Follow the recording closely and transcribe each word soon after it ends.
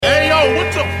what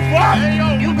the fuck? Hey, yo,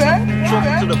 You good? Trump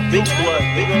to the big blood,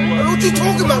 nigga. What you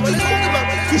talking about?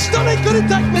 You still ain't good at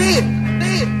that, man.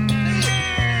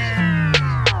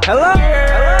 Hello?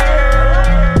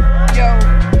 Yo.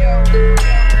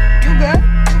 You good?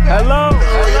 Hello?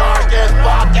 New York is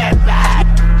fucking back.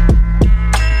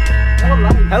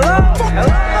 Hello?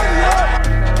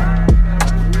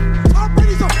 Tom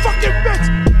Brady's a fucking bitch.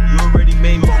 You already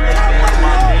made me feel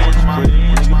my man.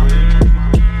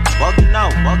 Bugging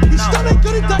out. You still ain't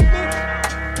good at that, man.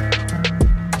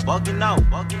 Bugging out.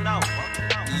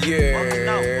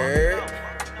 Yeah.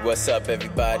 What's up,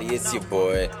 everybody? It's your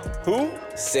boy. Who?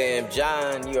 Sam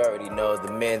John. You already know,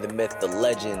 the man, the myth, the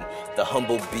legend, the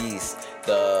humble beast,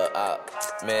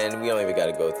 man, we don't even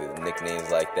gotta go through the nicknames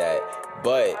like that.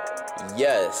 But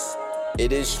yes,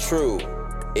 it is true.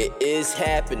 It is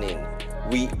happening.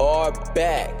 We are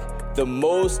back. The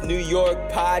Most New York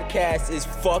podcast is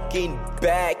fucking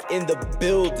back in the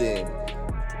building.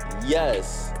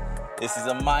 Yes, this is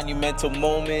a monumental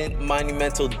moment,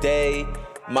 monumental day,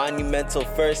 monumental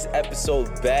first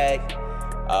episode back.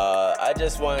 I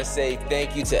just want to say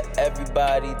thank you to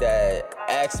everybody that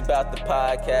asked about the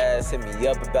podcast, hit me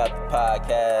up about the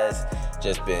podcast,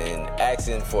 just been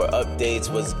asking for updates.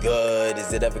 What's good?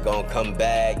 Is it ever gonna come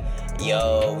back?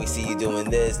 Yo, we see you doing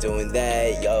this, doing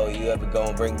that. Yo, you ever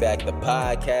gonna bring back the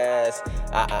podcast?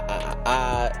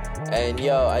 And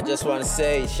yo, I just want to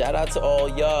say shout out to all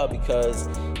y'all, because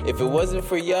if it wasn't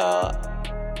for y'all,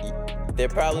 there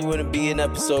probably wouldn't be an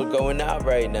episode going out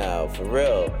right now, for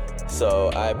real. So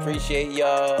I appreciate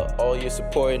y'all, all your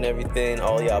support and everything,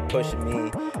 all y'all pushing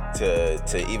me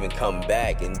to even come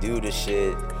back and do the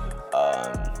shit.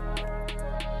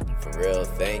 For real,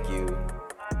 thank you.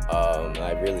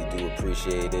 I really do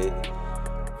appreciate it.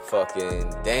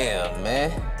 Fucking damn,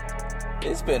 man.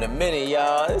 It's been a minute,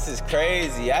 y'all. This is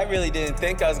crazy. I really didn't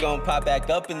think I was gonna pop back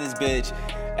up in this bitch.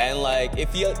 And like,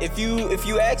 if you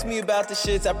asked me about the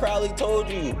shits, I probably told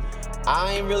you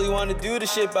I ain't really want to do the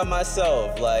shit by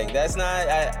myself. Like, that's not,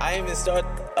 I didn't even start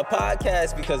a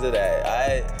podcast because of that.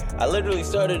 I literally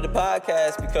started the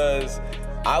podcast because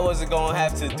I wasn't gonna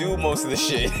have to do most of the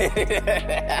shit.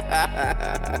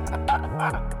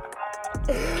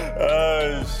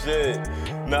 Oh shit.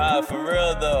 Nah, for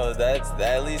real though,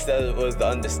 at least that was the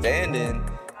understanding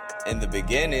in the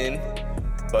beginning.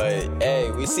 But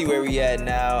hey, we see where we at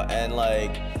now, and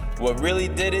like, what really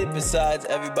did it, besides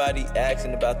everybody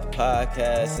asking about the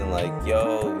podcast and like,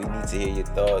 yo, we need to hear your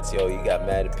thoughts, yo, you got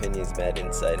mad opinions, mad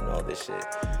insight, and all this shit.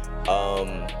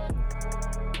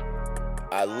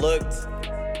 I looked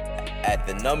at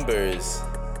the numbers,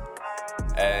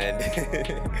 and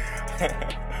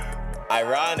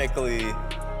ironically,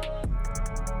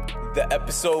 the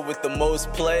episode with the most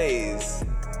plays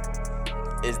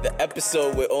is the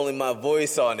episode with only my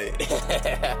voice on it.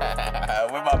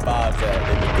 Where my bobs at?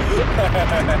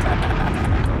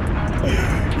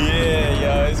 Yeah,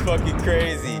 yo, it's fucking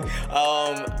crazy.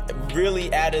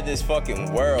 Really out of this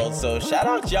fucking world. So shout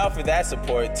out y'all for that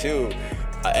support too.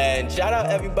 And shout out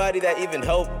everybody that even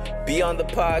helped be on the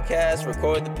podcast,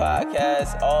 record the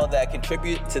podcast, all that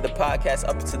contribute to the podcast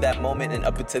up to that moment and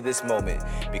up until this moment.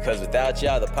 Because without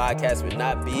y'all, the podcast would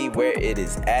not be where it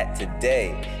is at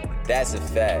today. That's a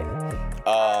fact.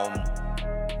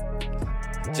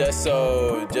 Just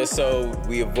so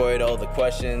we avoid all the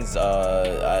questions,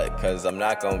 because I'm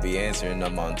not gonna be answering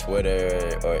them on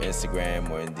Twitter or Instagram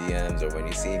or in DMs or when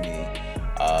you see me.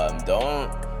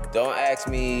 Don't ask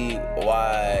me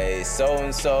why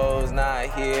so-and-so's not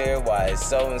here, why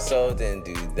so-and-so didn't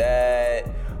do that,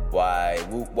 why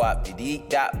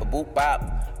whoop-wop-de-dee-dop-ba-boop-bop,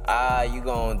 you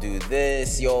gonna do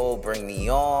this, yo, bring me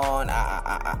on,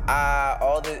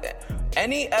 all this,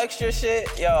 any extra shit,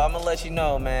 yo, I'm gonna let you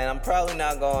know, man. I'm probably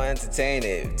not gonna entertain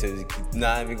it, to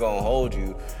not even gonna hold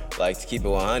you, like, to keep it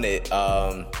 100,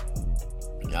 I'm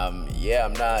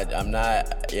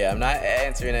not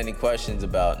answering any questions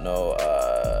about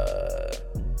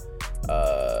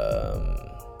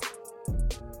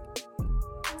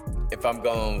if I'm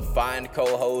gonna find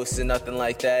co-hosts and nothing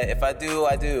like that. If I do,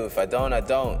 I do. If I don't, I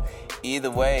don't. Either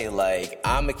way, like,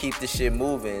 I'ma keep the shit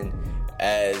moving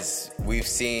as we've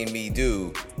seen me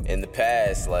do in the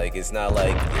past. Like, it's not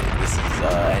like this is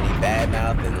any bad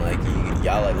mouth, and like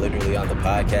y'all are literally on the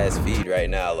podcast feed right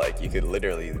now. Like, you could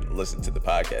literally listen to the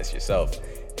podcast yourself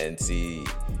and see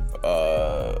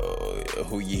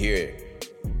who you hear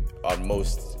on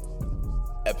most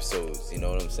episodes, you know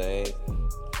what I'm saying?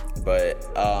 But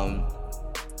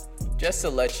just to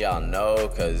let y'all know,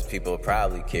 because people are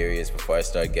probably curious before I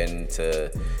start getting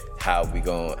to how we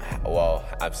going, well,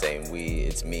 I'm saying we,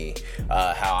 it's me,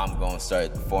 how I'm going to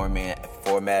start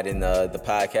formatting the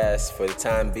podcast for the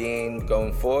time being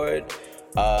going forward.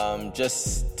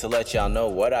 Just to let y'all know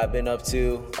what I've been up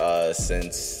to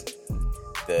since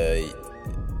the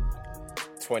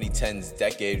 2010s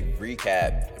decade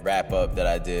recap wrap-up that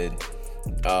I did.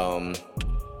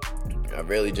 I've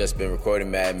really just been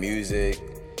recording mad music,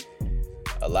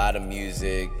 a lot of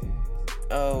music.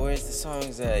 Oh, where's the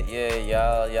songs at?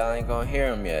 Yeah, y'all ain't gonna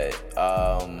hear them yet.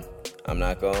 I'm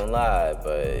not gonna lie,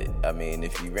 but I mean,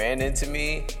 if you ran into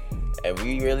me and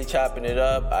we really chopping it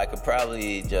up, I could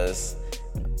probably just,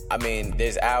 I mean,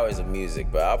 there's hours of music,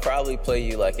 but I'll probably play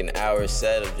you like an hour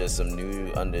set of just some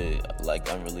new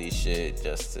unreleased shit,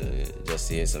 just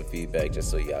to hear some feedback, just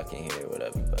so y'all can hear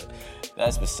whatever. But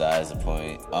that's besides the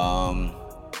point.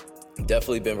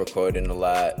 Definitely been recording a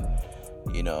lot,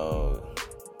 you know,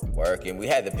 working. We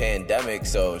had the pandemic,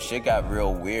 so shit got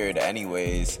real weird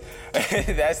anyways.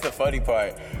 That's the funny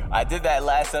part. I did that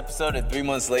last episode, and 3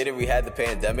 months later we had the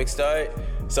pandemic start.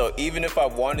 So even if I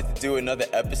wanted to do another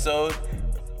episode,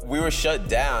 we were shut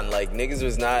down. Like, niggas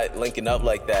was not linking up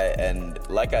like that. And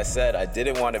like I said, I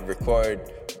didn't want to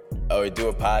record or do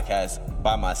a podcast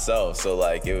by myself. So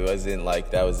like, it wasn't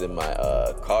like that was in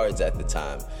my cards at the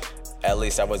time. At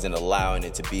least I wasn't allowing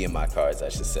it to be in my cards, I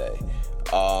should say.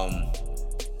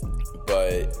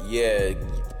 But yeah,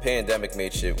 pandemic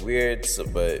made shit weird.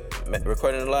 But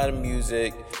recording a lot of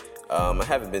music. I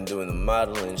haven't been doing the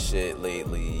modeling shit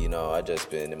lately. You know, I just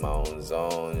been in my own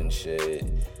zone and shit.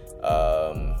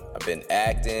 I've been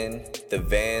acting. The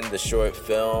Van, the short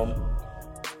film,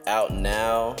 out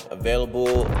now,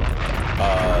 available,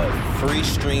 free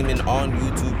streaming on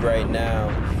YouTube right now.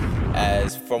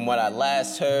 As from what I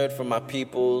last heard from my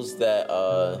peoples that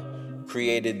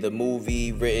created the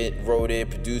movie, wrote it,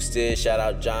 produced it. Shout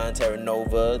out John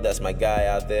Terranova, that's my guy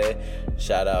out there.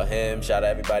 Shout out him. Shout out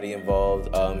everybody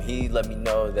involved. He let me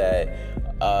know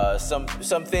that some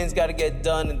things got to get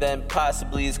done, and then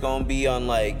possibly it's gonna be on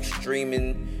like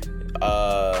streaming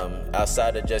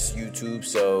outside of just YouTube.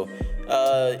 So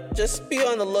just be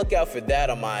on the lookout for that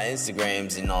on my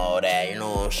Instagrams and all that. You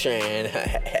know what I'm saying?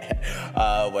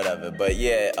 Whatever. But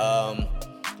yeah,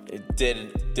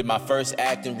 did my first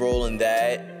acting role in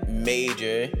that,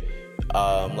 major.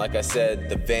 Like I said,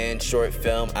 the Van short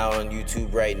film out on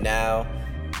YouTube right now.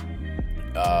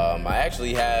 I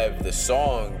actually have the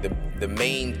song, the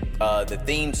main, the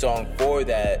theme song for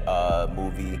that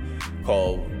movie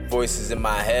called Voices in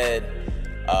My Head.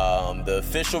 The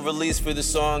official release for the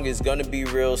song is gonna be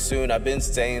real soon. I've been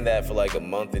saying that for like a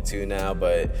month or two now,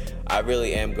 but I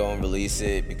really am gonna release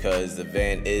it because the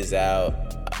Van is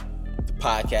out. The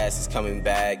podcast is coming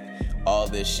back, all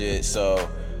this shit. So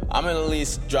I'm gonna at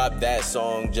least drop that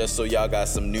song just so y'all got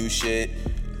some new shit.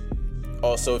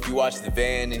 Also, if you watch the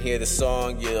Van and hear the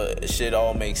song, it shit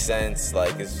all makes sense.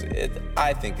 Like,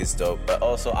 I think it's dope. But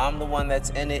also, I'm the one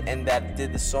that's in it and that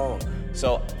did the song.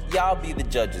 So y'all be the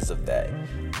judges of that.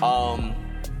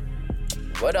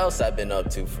 What else I've been up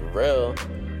to for real?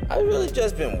 I've really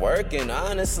just been working,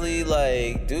 honestly.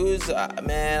 Like, dudes,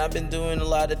 man, I've been doing a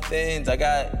lot of things. I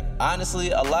got, honestly,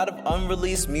 a lot of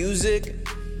unreleased music,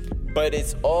 but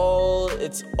it's all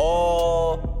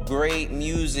great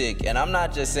music. And I'm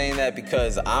not just saying that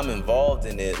because I'm involved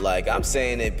in it. Like, I'm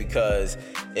saying it because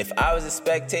if I was a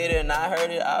spectator and I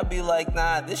heard it, I'd be like,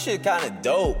 nah, this shit kind of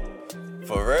dope.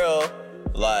 For real.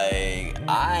 Like,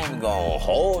 I ain't gonna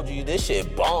hold you. This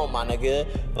shit bomb, my nigga.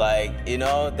 Like, you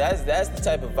know, that's the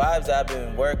type of vibes I've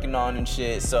been working on and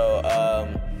shit. So,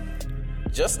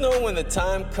 just know when the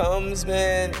time comes,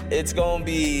 man, it's gonna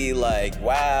be like,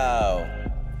 wow.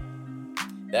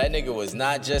 That nigga was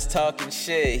not just talking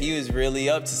shit. He was really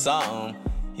up to something.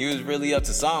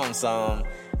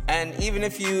 And even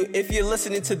if you're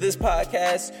listening to this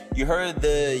podcast, you heard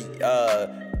the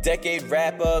decade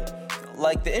wrap up.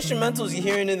 Like, the instrumentals you're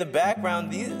hearing in the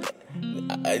background, these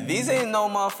ain't no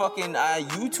motherfucking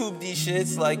YouTube these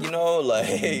shits. Like, you know,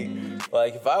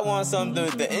 like if I want something,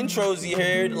 the intros you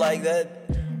heard like that,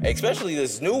 especially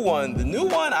this new one. The new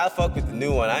one, I fuck with the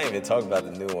new one. I ain't even talking about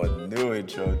the new one. The new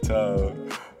intro, Tom.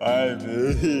 I kinda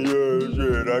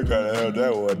held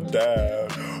that one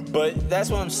down. But that's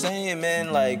what I'm saying,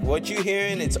 man. Like, what you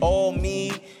hearing, it's all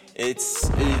me. It's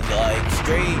like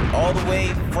straight all the way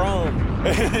from.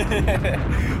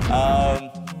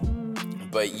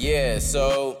 But yeah,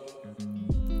 so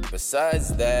besides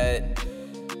that,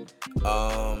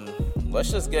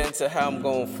 let's just get into how I'm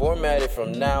going to format it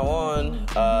from now on.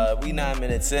 We 9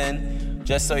 minutes in.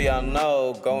 Just so y'all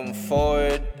know, going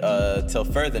forward, till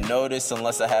further notice,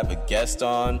 unless I have a guest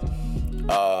on,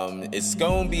 it's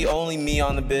going to be only me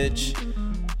on the bitch.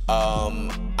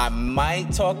 I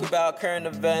might talk about current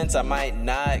events. I might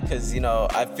not, because,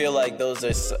 I feel like those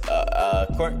are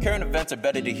current events are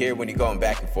better to hear when you're going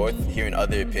back and forth, hearing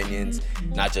other opinions,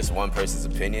 not just one person's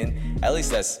opinion. At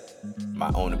least that's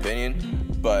my own opinion.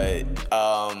 But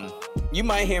you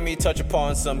might hear me touch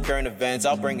upon some current events.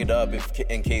 I'll bring it up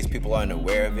in case people aren't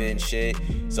aware of it and shit.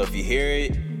 So if you hear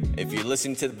it, if you're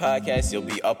listening to the podcast, you'll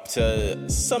be up to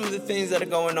some of the things that are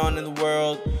going on in the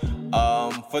world.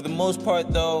 For the most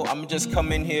part, though, I'm gonna just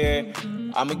come in here.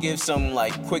 I'm gonna give some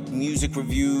quick music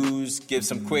reviews, give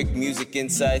some quick music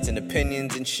insights and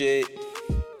opinions and shit.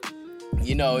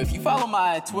 If you follow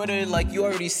my Twitter, you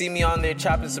already see me on there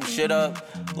chopping some shit up.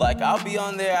 I'll be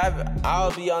on there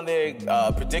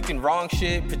predicting wrong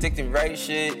shit, predicting right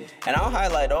shit, and I'll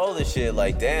highlight all this shit.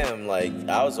 Damn,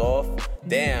 I was off.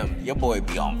 Damn, your boy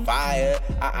be on fire.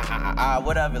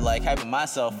 Whatever, hyping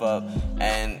myself up.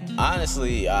 And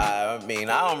honestly, I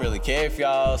don't really care if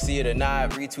y'all see it or not,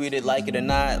 retweet it, like it or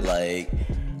not,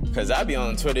 cause I be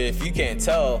on Twitter, if you can't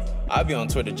tell, I be on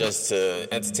Twitter just to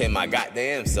entertain my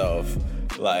goddamn self.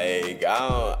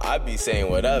 I be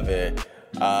saying whatever,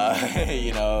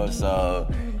 so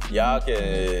y'all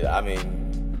can,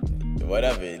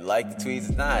 whatever, like the tweets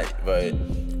or not, but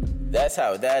that's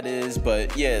how that is.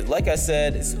 But yeah, like I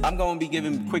said, I'm gonna be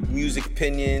giving quick music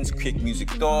opinions, quick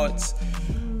music thoughts.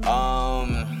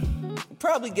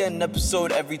 Probably get an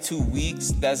episode every 2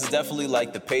 weeks. That's definitely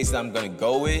the pace that I'm gonna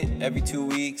go with, every 2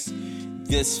 weeks.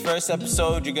 This first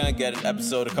episode, you're gonna get an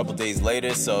episode a couple days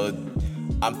later, so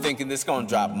I'm thinking this gonna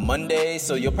drop Monday,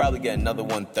 so you'll probably get another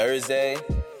one Thursday.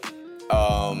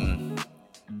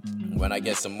 When I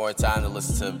get some more time to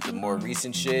listen to the more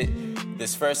recent shit.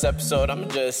 This first episode, I'm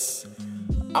gonna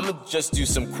just do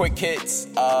some quick hits.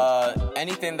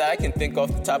 Anything that I can think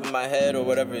off the top of my head or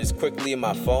whatever is quickly in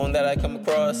my phone that I come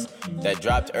across that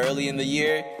dropped early in the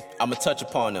year, I'm gonna touch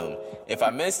upon them. If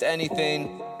I missed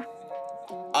anything,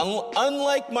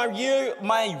 unlike my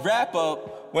wrap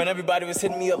up, when everybody was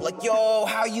hitting me up yo,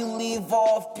 how you leave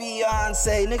off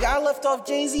Beyonce? Nigga, I left off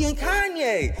Jay-Z and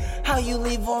Kanye. How you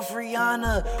leave off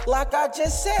Rihanna? Like I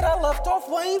just said, I left off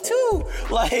Wayne too.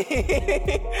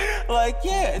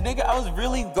 Yeah, nigga, I was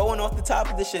really going off the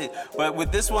top of the shit. But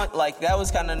with this one, that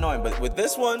was kind of annoying. But with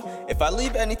this one, if I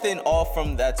leave anything off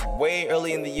from that's way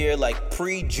early in the year,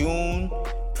 pre-June,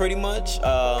 pretty much,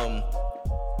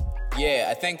 yeah,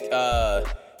 I think,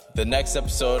 the next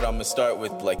episode, I'm gonna start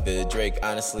with the Drake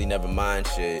Honestly Nevermind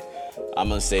shit. I'm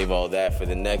gonna save all that for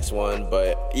the next one.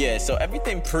 But yeah, so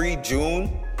everything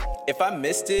pre-June, if I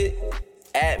missed it,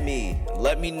 at me,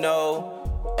 let me know,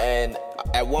 and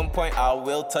at one point I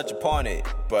will touch upon it.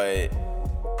 But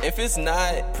if it's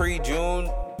not pre-June,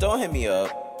 don't hit me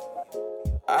up.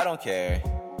 I don't care.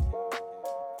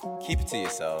 Keep it to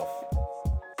yourself.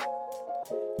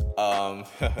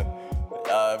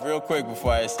 Real quick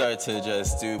before I start to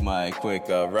just do my quick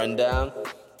rundown,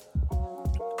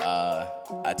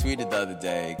 I tweeted the other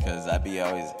day because I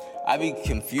be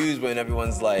confused when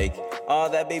everyone's oh,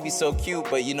 that baby's so cute,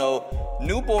 but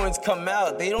newborns come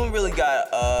out, they don't really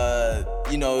got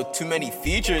too many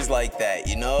features like that,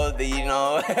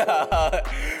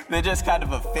 they're just kind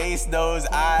of a face, nose,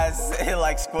 eyes,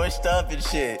 squished up and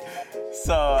shit.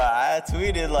 So I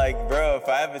tweeted bro, if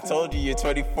I ever told you your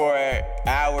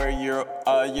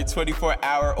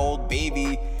 24-hour-old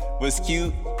baby was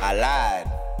cute, I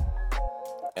lied.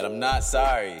 And I'm not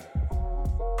sorry.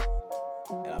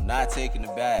 And I'm not taking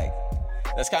it back.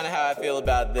 That's kind of how I feel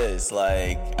about this.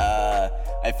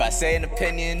 If I say an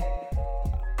opinion,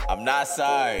 I'm not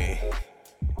sorry.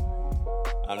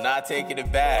 I'm not taking it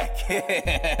back.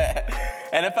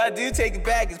 And if I do take it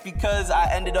back, it's because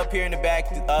I ended up hearing it back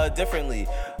differently.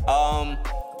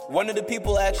 One of the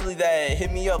people actually that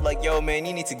hit me up yo, man,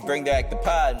 you need to bring back the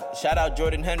pod. Shout out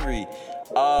Jordan Henry.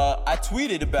 I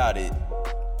tweeted about it.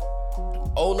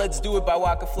 Oh, Let's Do It by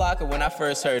Waka Flocka. When I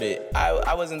first heard it,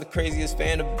 I wasn't the craziest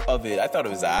fan of it. I thought it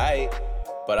was alright,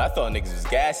 but I thought niggas was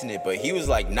gassing it. But he was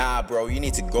nah, bro, you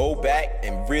need to go back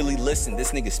and really listen.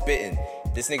 This nigga spitting.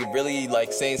 This nigga really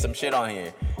saying some shit on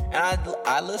here. And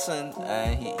I listened,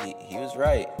 and he was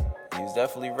right. He was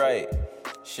definitely right.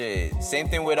 Shit. Same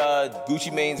thing with Gucci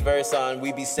Mane's verse on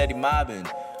We Be Steady Mobbin'.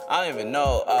 I don't even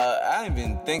know. I don't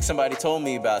even think somebody told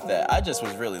me about that. I just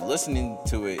was really listening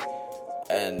to it.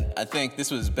 And I think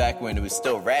this was back when it was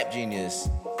still Rap Genius.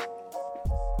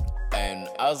 And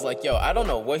I was yo, I don't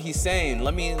know what he's saying.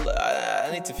 I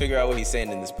need to figure out what he's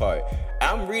saying in this part.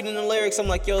 I'm reading the lyrics. I'm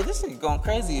yo, this nigga going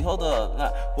crazy. Hold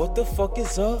up. What the fuck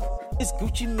is up? It's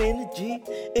Gucci Mane the G.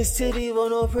 It's City, but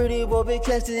no pretty boy, big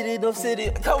catch it in no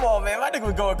city. Come on, man. My nigga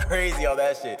was going crazy on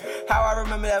that shit. How I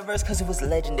remember that verse? Because it was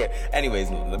legendary. Anyways,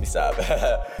 let me stop.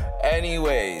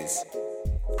 Anyways,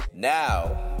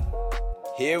 now,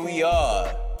 here we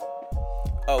are.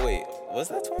 Oh, wait. Was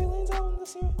that Tory Lanez album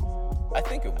this year? I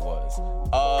think it was.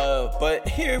 But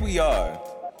here we are.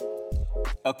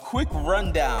 A quick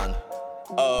rundown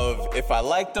of if I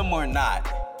like them or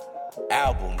not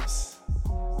albums.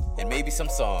 And maybe some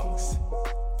songs.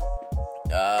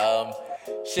 How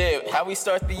we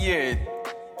start the year?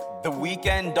 The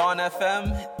Weeknd, Dawn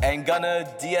FM, and Gunna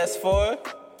DS4.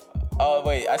 Oh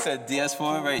wait, I said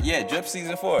DS4, right? Yeah, Drip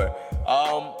Season 4.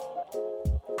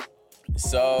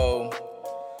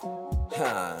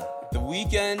 The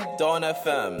Weeknd, Dawn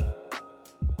FM.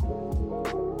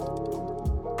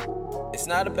 It's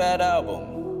not a bad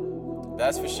album.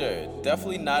 That's for sure.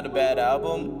 Definitely not a bad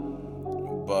album.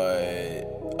 But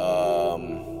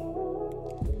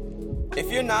if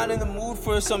you're not in the mood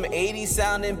for some 80s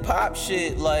sounding pop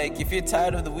shit, like if you're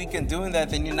tired of The Weeknd doing that,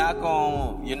 then you're not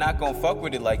gonna fuck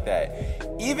with it like that.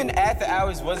 Even After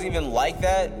Hours wasn't even like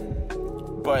that,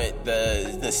 but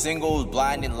the singles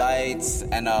Blinding Lights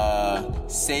and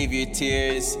Save Your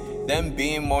Tears, them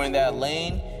being more in that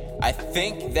lane, I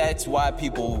think that's why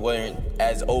people weren't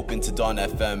as open to Dawn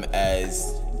FM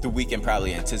as The Weeknd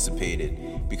probably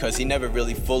anticipated, because he never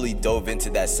really fully dove into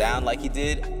that sound like he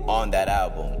did on that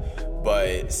album.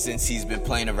 But since he's been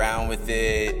playing around with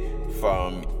it,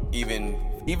 from even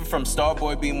from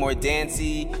Starboy being more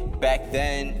dancey back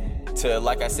then to,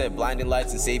 like I said, Blinding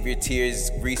Lights and Save Your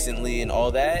Tears recently and all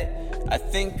that, I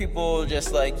think people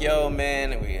just like, yo,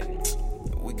 man,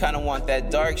 we kind of want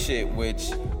that dark shit, which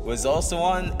was also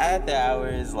on After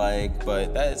Hours,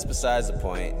 but that's besides the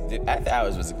point. After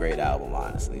Hours was a great album,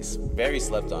 honestly. It's very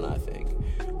slept on, I think.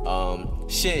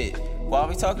 While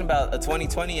we talking about a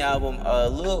 2020 album,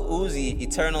 Lil Uzi,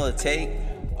 Eternal Atake,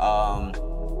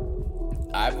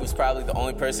 I was probably the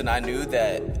only person I knew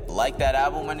that liked that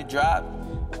album when it dropped,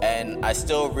 and I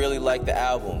still really like the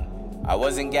album. I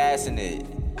wasn't gassing it.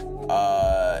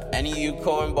 Any of you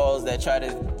cornballs that try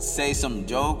to say some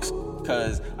jokes,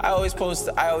 cause I always post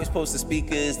the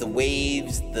speakers, the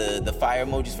waves, the fire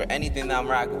emojis for anything that I'm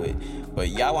rocking with. But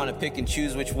y'all want to pick and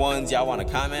choose which ones y'all want to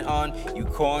comment on. You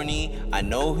corny. I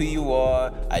know who you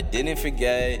are. I didn't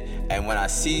forget. And when I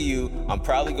see you, I'm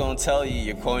probably going to tell you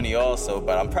you're corny also.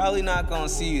 But I'm probably not going to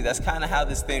see you. That's kind of how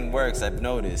this thing works, I've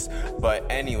noticed. But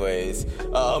anyways, fucking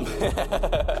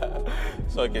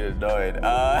annoyed.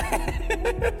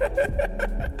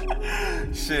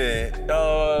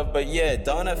 But yeah,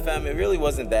 Dawn FM, it really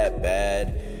wasn't that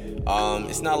bad.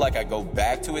 It's not like I go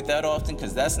back to it that often,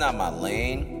 because that's not my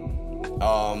lane.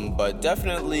 But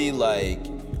definitely,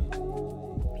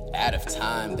 Out of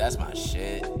Time, that's my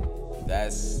shit.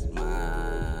 That's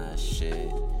my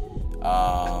shit.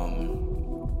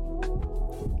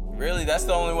 Really, that's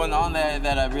the only one on there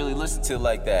that I really listen to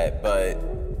like that. But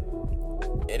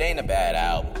it ain't a bad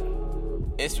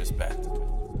album. It's respectable.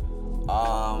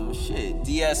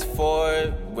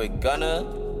 DS4 with Gunna,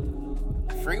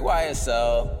 free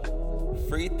YSL,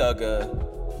 free Thugger,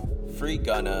 free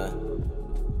Gunna.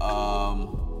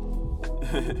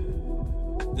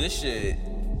 This shit,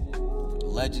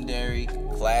 legendary,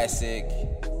 classic,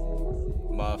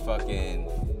 motherfucking.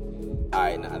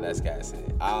 Alright, nah, that's gassing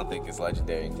it. I don't think it's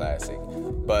legendary and classic,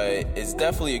 but it's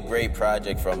definitely a great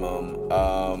project from him.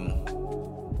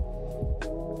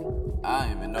 I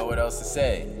don't even know what else to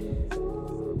say.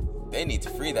 They need to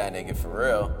free that nigga for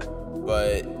real.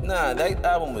 But nah, that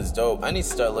album was dope. I need to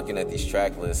start looking at these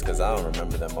track lists, because I don't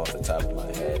remember them off the top of my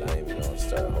head. I ain't even gonna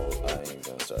start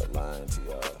lying to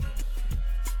y'all.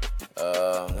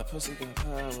 That pussy got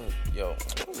power. Yo,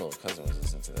 my little cousin was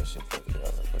listening to that shit the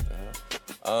other day.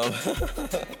 I was like,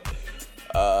 what the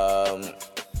hell?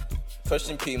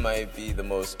 Pushing P might be the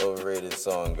most overrated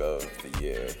song of the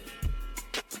year.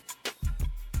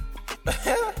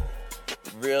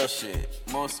 Real shit.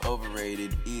 Most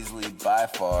overrated, easily, by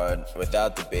far,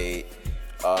 without debate.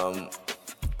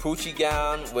 Poochie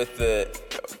Gown with the...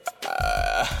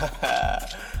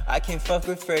 I can't fuck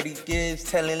with Freddie Gibbs,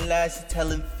 telling lies,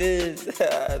 telling fibs.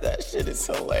 That shit is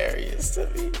hilarious to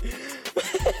me.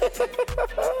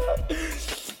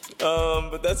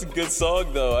 But that's a good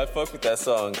song, though. I fuck with that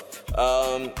song.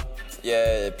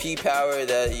 Yeah, P-Power,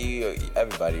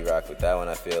 everybody rock with that one,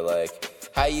 I feel like.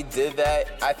 How You Did That,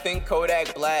 I think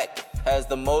Kodak Black has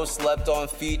the most slept on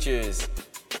features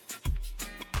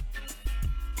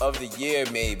of the year,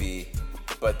 maybe.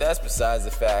 But that's besides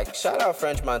the fact. Shout out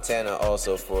French Montana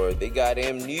also for They Got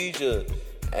Amnesia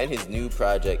and his new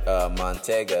project,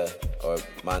 Montego.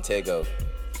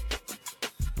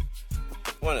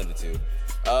 One of the two.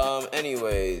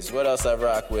 Anyways, what else I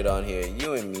rock with on here?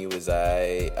 You and Me was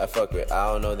I fuck with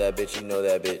I Don't Know That Bitch, You Know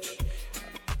That Bitch.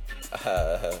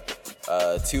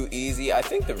 Too Easy. I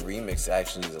think the remix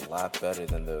actually is a lot better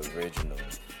than the original.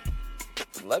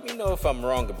 Let me know if I'm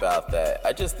wrong about that.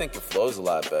 I just think the flow's a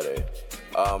lot better.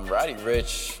 Roddy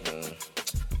Ricch,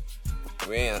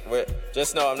 we're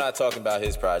just know I'm not talking about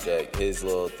his project, his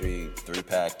little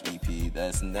three-pack EP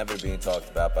that's never being talked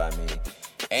about by me.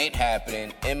 Ain't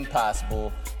happening,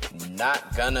 impossible,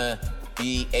 not gonna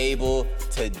be able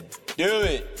to do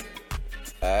it.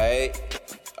 Alright?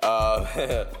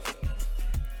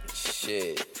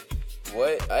 Shit.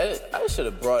 What? I should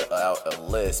have brought out a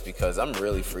list because I'm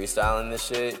really freestyling this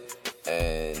shit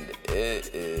and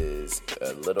it is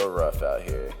a little rough out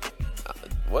here.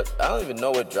 What? I don't even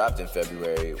know what dropped in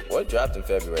February. What dropped in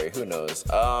February? Who knows?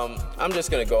 I'm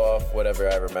just gonna go off whatever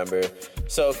I remember.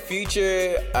 So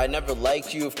Future, I Never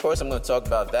Liked You. Of course, I'm gonna talk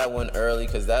about that one early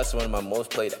because that's one of my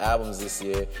most played albums this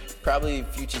year. Probably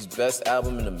Future's best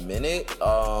album in a minute.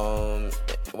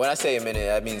 When I say a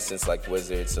minute, I mean since like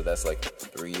Wizard, so that's like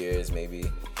 3 years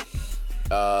maybe.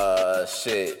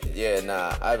 Shit, yeah,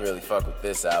 nah, I really fuck with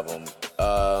this album.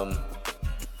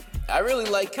 I really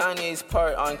like Kanye's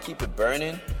part on Keep It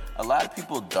Burning. A lot of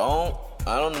people don't.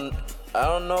 I don't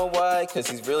know why, because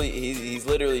he's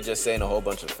literally just saying a whole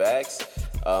bunch of facts.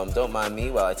 Don't mind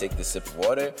me while I take this sip of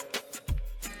water.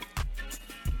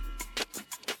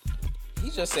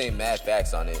 He's just saying mad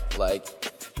facts on it. Like,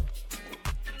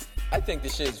 I think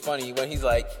this shit is funny when he's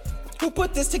like, who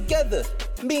put this together?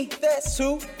 Me, that's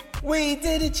who. We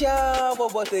did it, y'all. Well,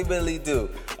 what they really do.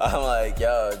 I'm like,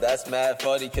 yo, that's mad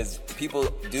funny because people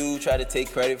do try to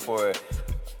take credit for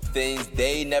things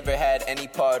they never had any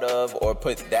part of or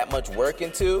put that much work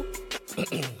into.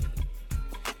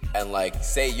 And like,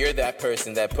 say you're that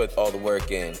person that put all the work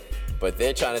in, but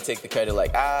they're trying to take the credit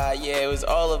like, yeah, it was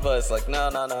all of us. Like, no.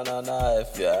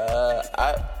 If,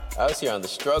 I was here on the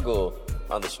struggle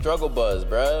buzz,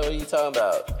 bro. What are you talking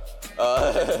about?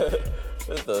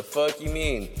 What the fuck you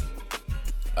mean?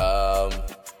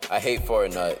 I hate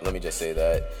Fortnite, let me just say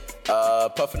that.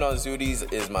 Puffin' on Zooties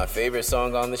is my favorite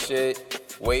song on the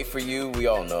shit. Wait For You, we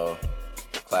all know.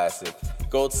 Classic.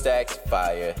 Gold Stacks,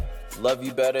 fire. Love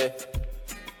You Better,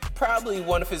 probably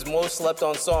one of his most slept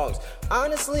on songs.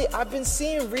 Honestly, I've been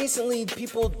seeing recently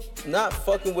people not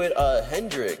fucking with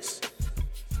Hendrix.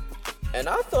 And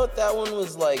I thought that one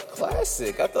was like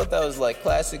classic. I thought that was like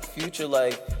classic Future,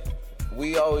 like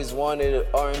we always wanted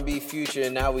R&B Future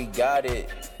and now we got it.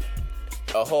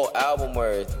 A whole album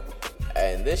worth.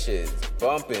 And this shit is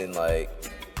bumping, like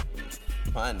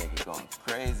my nigga going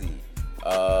crazy.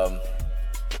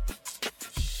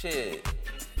 Shit.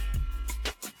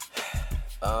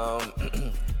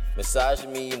 Massage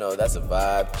Me, you know, that's a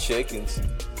vibe. Chickens,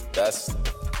 that's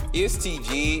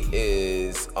ESTG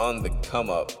is on the come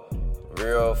up.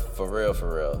 Real, for real.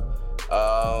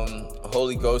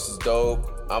 Holy Ghost is dope.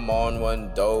 I'm on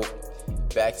one, dope.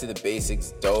 Back to the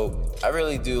Basics, dope. I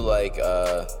really do like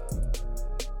that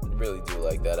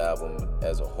album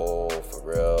as a whole, for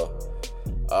real.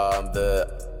 The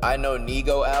I Know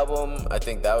Nego album, I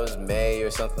think that was May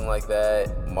or something like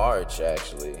that. March,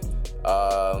 actually.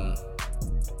 I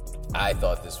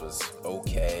thought this was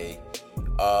okay.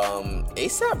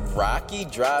 A$AP Rocky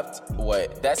dropped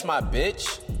what? That's My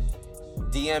Bitch?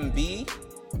 DMB?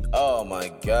 Oh my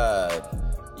god.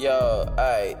 Yo,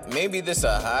 alright, maybe this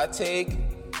a hot take,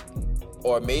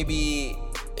 or maybe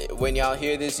when y'all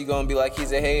hear this, you're gonna be like,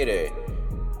 he's a hater.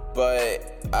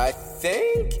 But I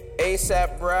think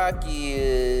A$AP Rocky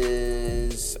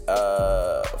is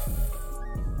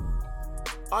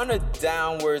on a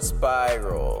downward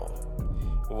spiral,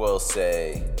 we'll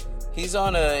say. He's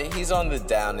on the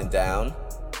down and down,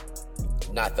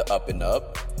 not the up and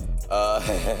up.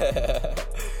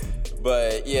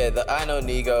 But yeah, the I Know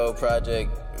Nego project,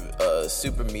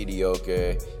 super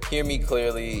mediocre. Hear Me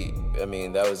Clearly, I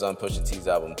mean, that was on Pusha T's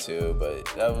album too, but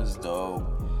that was dope.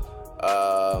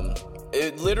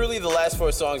 Literally the last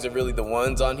 4 songs are really the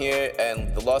ones on here,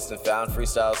 and the Lost and Found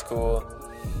freestyle is cool.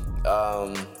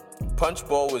 Punch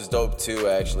Bowl was dope too,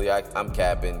 actually. I'm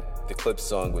capping. The Clips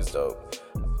song was dope.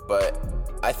 But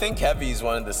I think Heavy is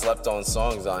one of the slept on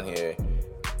songs on here.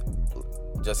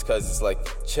 Just cause it's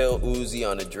like chill Uzi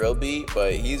on a drill beat,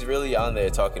 but he's really on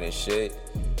there talking his shit.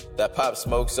 That Pop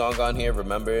Smoke song on here,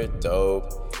 remember?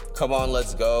 Dope. Come On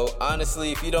Let's Go.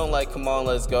 Honestly, if you don't like Come On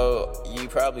Let's Go, you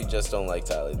probably just don't like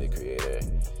Tyler, the Creator.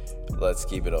 Let's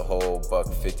keep it a whole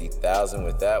 $150,000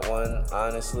 with that one,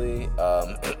 honestly.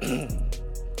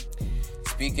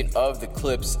 Speaking of the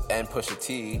Clips and Pusha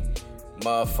T,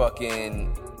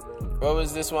 motherfucking, what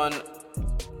was this one?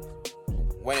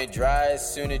 when it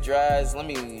dries, soon it dries. Let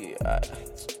me,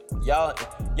 y'all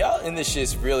in this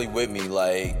shit's really with me.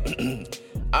 Like,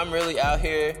 I'm really out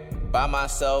here by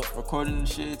myself, recording the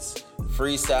shits,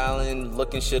 freestyling,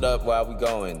 looking shit up while we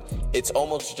going. It's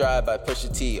Almost Dry by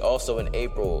Pusha T, also in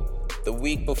April. The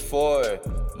week before,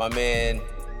 my man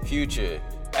Future.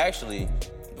 Actually,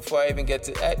 before I even get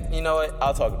to, you know what?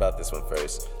 I'll talk about this one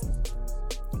first.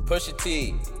 Pusha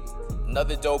T,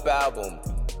 another dope album.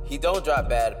 He don't drop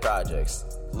bad projects.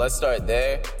 Let's start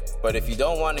there. But if you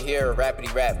don't want to hear a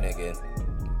rapidy rap nigga,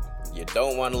 you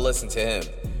don't want to listen to him.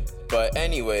 But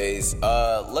anyways,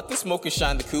 let the smokers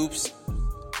shine the coops.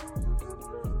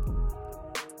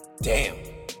 Damn.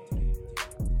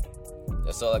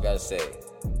 That's all I gotta say.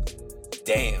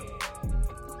 Damn.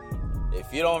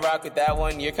 If you don't rock with that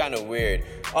one, you're kind of weird.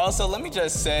 Also, let me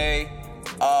just say,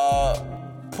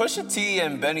 Pusha T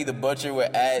and Benny the Butcher were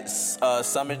at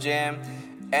Summer Jam,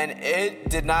 and it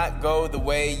did not go the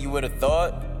way you would have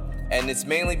thought. And it's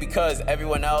mainly because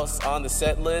everyone else on the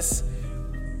set list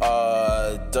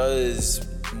does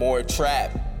more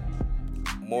trap,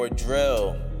 more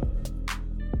drill,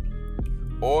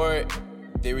 or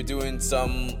they were doing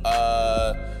some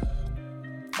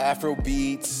Afro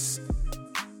beats,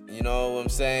 you know what I'm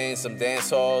saying, some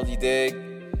dancehall, you dig?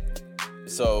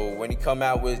 So when he come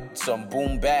out with some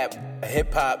boom bap,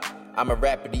 hip hop, I'm a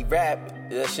rapidy rap,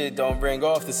 that shit don't ring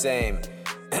off the same.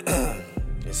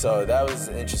 So that was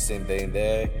an interesting thing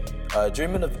there.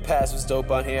 Dreaming of the Past was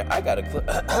dope on here. I got a clip.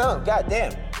 God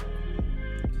damn.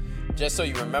 Just so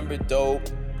you remember, dope.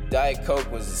 Diet Coke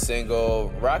was a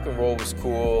single. Rock and Roll was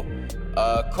cool.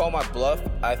 Call My Bluff,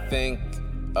 I think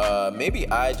maybe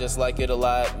I just like it a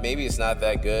lot. Maybe it's not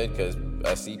that good because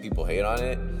I see people hate on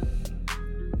it.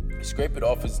 Scrape It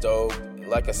Off is dope.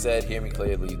 Like I said, Hear Me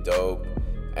Clearly, dope.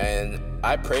 And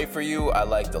I Pray For You, I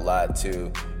liked a lot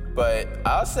too. But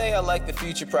I'll say I like the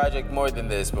Future Project more than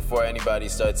this before anybody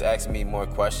starts asking me more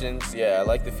questions. Yeah, I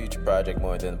like the Future Project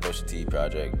more than the Pusha T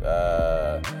project.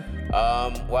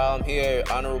 While I'm here,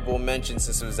 honorable mention,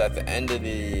 since it was at the end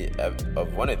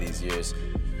of one of these years,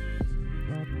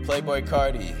 Playboi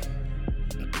Carti,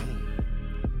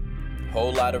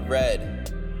 Whole Lot of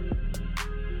Red,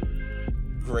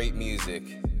 great music.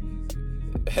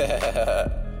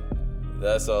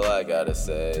 That's all I gotta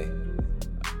say.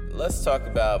 Let's talk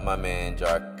about my man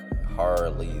Jack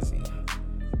Harlezy.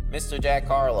 Mr. Jack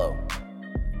Harlow,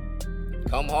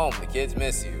 come home, the kids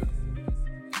miss you.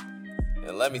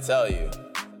 And let me tell you,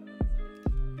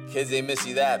 kids ain't miss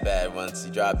you that bad once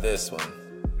you drop this one.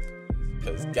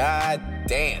 Cause god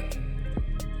damn,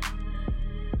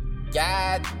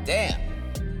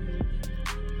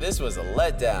 this was a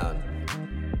letdown.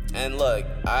 And look,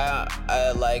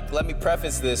 I like, let me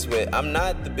preface this with, I'm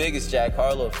not the biggest Jack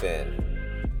Harlow fan.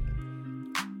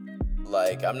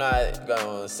 Like, I'm not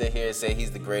gonna sit here and say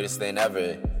he's the greatest thing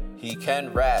ever. He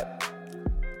can rap.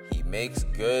 He makes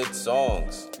good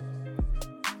songs.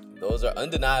 Those are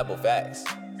undeniable facts.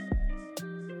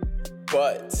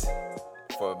 But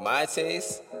for my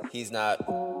taste, he's not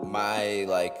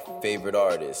my favorite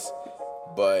artist.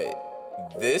 But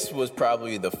this was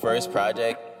probably the first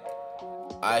project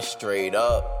I straight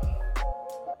up,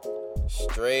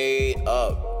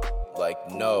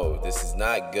 like, no, this is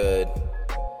not good.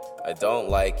 I don't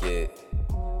like it.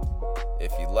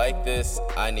 If you like this,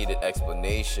 I need an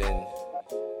explanation.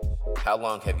 How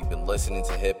long have you been listening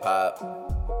to hip hop?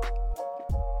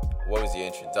 What was your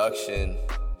introduction?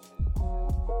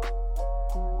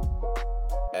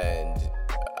 And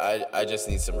I just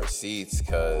need some receipts,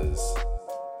 cause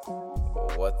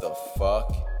what the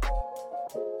fuck?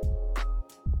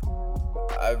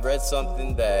 I read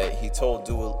something that he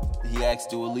asked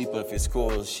Dua Lipa if it's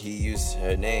cool he used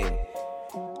her name,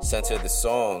 sent her the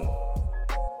song.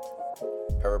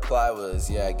 Her reply was,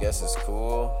 yeah, I guess it's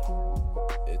cool.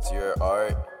 It's your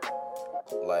art.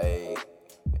 Like,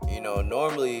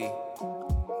 normally,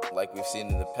 like we've seen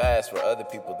in the past where other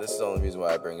people, this is the only reason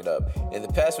why I bring it up. In the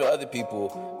past where other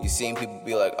people, you've seen people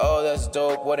be like, oh, that's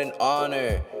dope, what an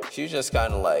honor. She was just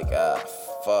kind of like,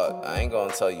 fuck, I ain't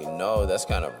gonna tell you no, that's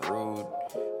kind of rude.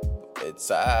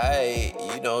 It's alright,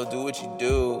 do what you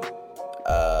do.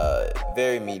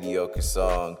 Very mediocre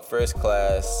song. First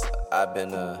Class, I've been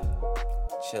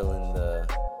chilling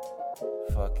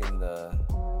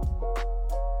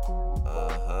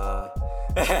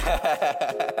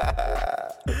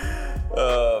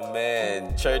Oh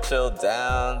man, Churchill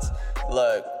Downs.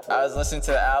 Look, I was listening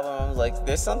to the album, I was like,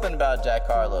 there's something about Jack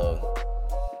Harlow.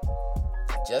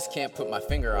 Just can't put my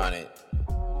finger on it.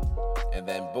 And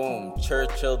then boom,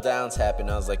 Churchill Downs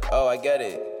happened. I was like, oh, I get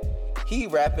it. He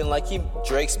rapping like he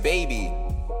Drake's baby.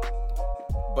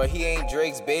 But he ain't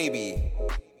Drake's baby.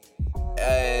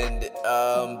 And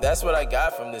that's what I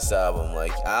got from this album.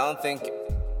 Like, I don't think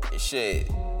shit.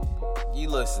 You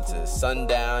listen to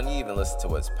Sundown, you even listen to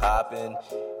What's Poppin'.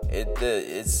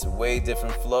 It's way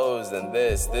different flows than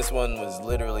this. This one was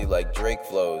literally like Drake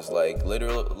flows, like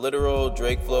literal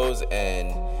Drake flows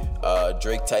and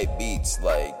Drake type beats.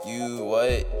 Like, you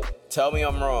what? Tell me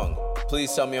I'm wrong.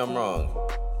 Please tell me I'm wrong.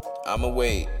 I'ma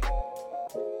wait.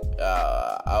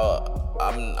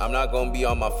 I'm not gonna be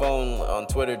on my phone on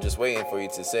Twitter just waiting for you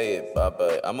to say it,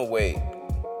 but I'ma wait.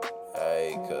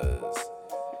 Alright, cause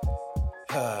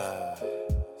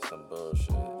some bullshit.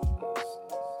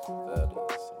 That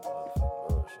is some motherfucking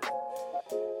bullshit.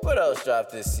 What else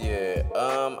dropped this year?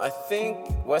 I think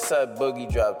Westside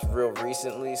Boogie dropped real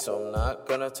recently, so I'm not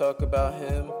gonna talk about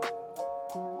him.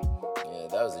 Yeah,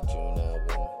 that was a June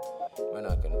album. We're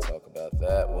not gonna talk about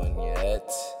that one yet.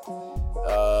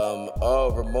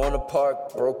 Ramona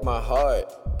Park Broke My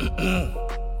Heart.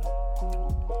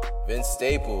 Vince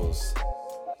Staples.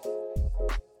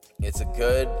 It's a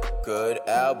good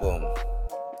album.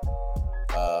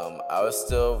 I was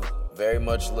still very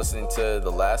much listening to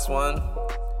the last one,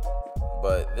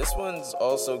 but this one's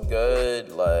also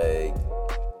good. Like,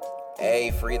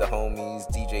 Free the Homies,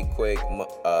 DJ Quick,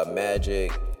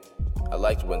 Magic. I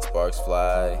liked When Sparks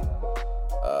Fly.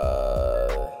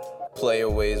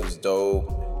 Playaways was dope.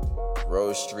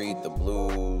 Rose Street, The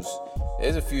Blues.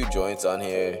 There's a few joints on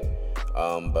here.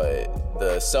 But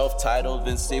the self-titled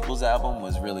Vince Staples album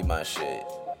was really my shit.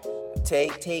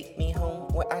 Take me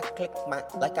home where I click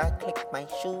my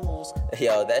shoes.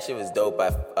 Yo, that shit was dope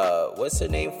by what's her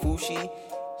name? Fushi?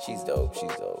 She's dope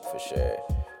for sure.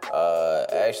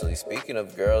 Actually, speaking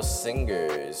of girl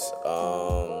singers,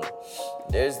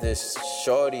 there's this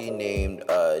shorty named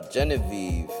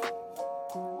Genevieve.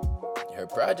 Her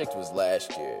project was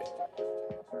last year,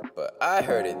 but I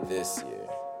heard it this year.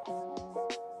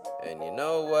 And you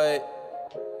know what?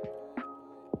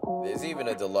 There's even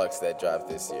a deluxe that dropped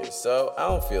this year, so I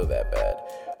don't feel that bad.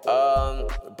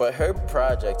 But her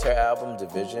project, her album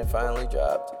Division finally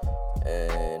dropped.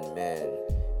 And man,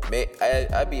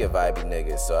 I be a vibey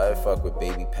nigga, so I fuck with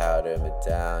Baby Powder,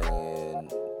 Medallion,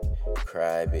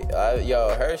 Crybaby.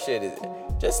 Yo, her shit is,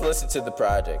 just listen to the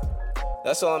project.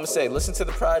 That's all I'm gonna say. Listen to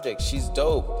the project. She's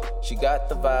dope. She got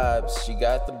the vibes. She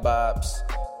got the bops.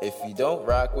 If you don't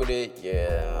rock with it,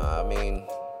 yeah, I mean,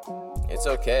 it's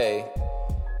okay.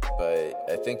 But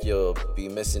I think you'll be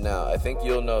missing out. I think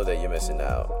you'll know that you're missing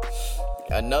out.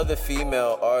 Another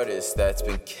female artist that's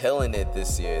been killing it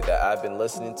this year that I've been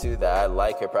listening to, that I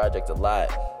like her project a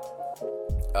lot.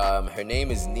 Her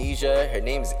name is Nisha. Her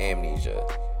name is Amnesia.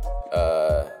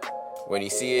 When you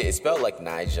see it, it's spelled like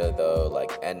Nija though,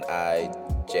 like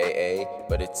N-I-J-A,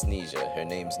 but it's Nisha. Her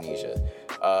name's Nisha.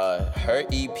 Her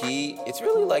EP, it's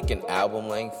really like an album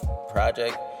length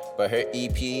project, but her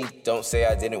EP, Don't Say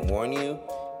I Didn't Warn You,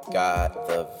 got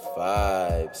the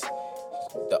vibes.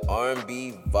 The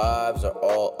R&B vibes are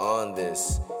all on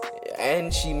this.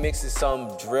 And she mixes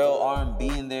some drill R&B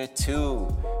in there too.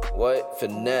 What?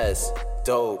 Finesse,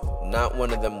 dope. Not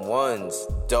One of Them Ones,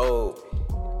 dope.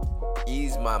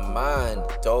 Ease My Mind,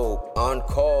 dope. On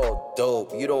Call,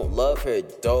 dope. You Don't Love Her,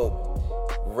 dope.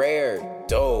 Rare,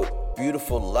 dope.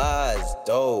 Beautiful Lies,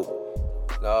 dope.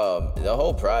 The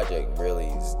whole project really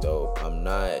is dope.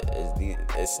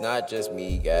 It's not just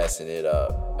me gassing it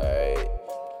up, alright?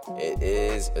 It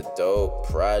is a dope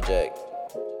project.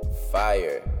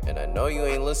 Fire. And I know you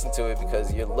ain't listened to it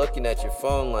because you're looking at your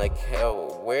phone like,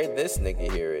 hell, where'd this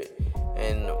nigga hear it?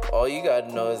 And all you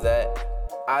gotta know is that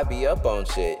I be up on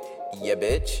shit. Yeah,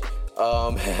 bitch.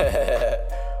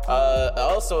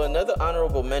 Also, another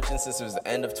honorable mention since it was the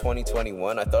end of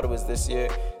 2021. I thought it was this year.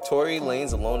 Tory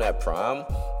Lanez Alone at Prom.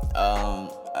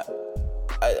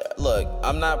 Look,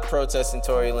 I'm not protesting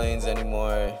Tory Lanez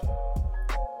anymore.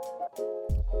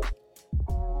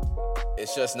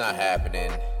 It's just not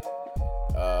happening.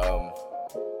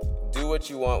 Do what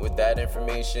you want with that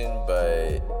information,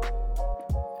 but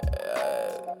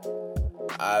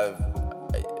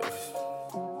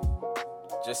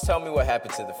just tell me what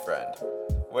happened to the friend.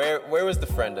 Where was the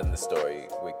friend in the story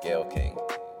with Gayle King?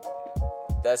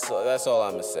 That's all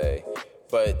I'm gonna say.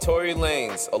 But Tory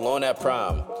Lanez, Alone at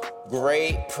Prom,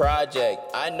 great project.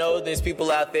 I know there's people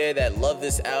out there that love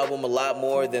this album a lot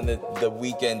more than the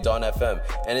Weeknd Dawn FM,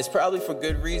 and it's probably for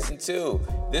good reason too.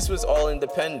 This was all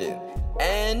independent,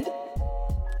 and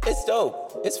it's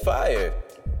dope. It's fire.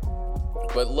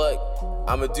 But look,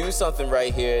 I'm gonna do something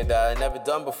right here that I never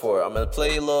done before. I'm gonna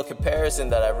play a little comparison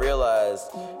that I realized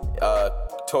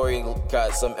Tory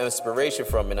got some inspiration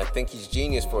from, and I think he's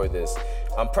genius for this.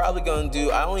 I'm probably gonna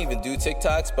do, I don't even do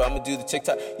TikToks, but I'm gonna do the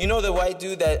TikTok. You know the white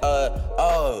dude that,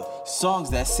 songs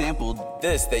that sampled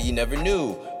this that you never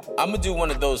knew. I'm gonna do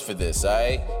one of those for this,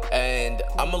 alright? And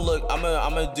I'm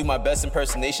gonna do my best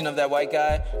impersonation of that white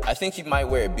guy. I think he might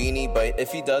wear a beanie, but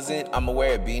if he doesn't, I'm gonna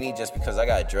wear a beanie just because I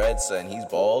got dreads and he's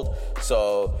bald.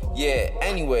 So, yeah,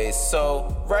 anyways,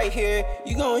 so right here,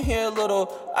 you're gonna hear a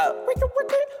little,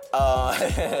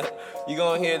 you're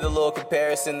gonna hear the little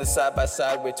comparison, the side by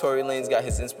side where Tory Lanez got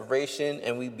his inspiration,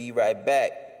 and we be right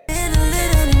back.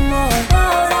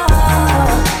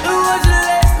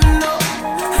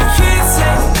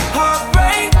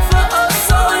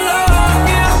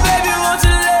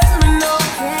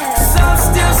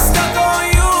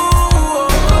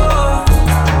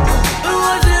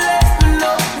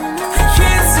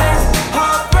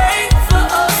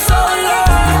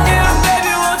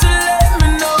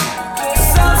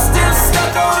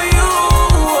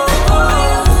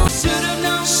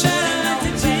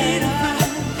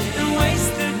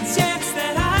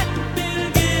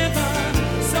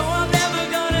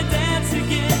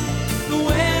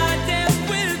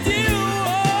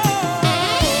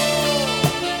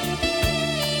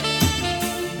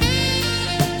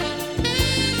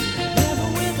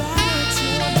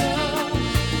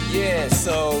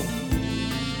 So,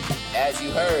 as you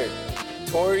heard,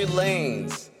 Tory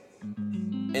Lanez,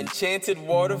 Enchanted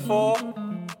Waterfall,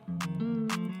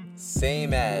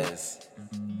 same as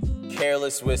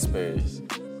Careless Whispers.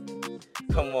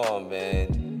 Come on,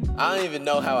 man. I don't even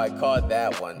know how I caught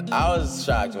that one. I was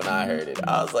shocked when I heard it.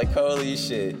 I was like, holy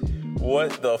shit,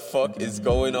 what the fuck is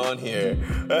going on here?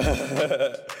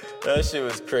 That shit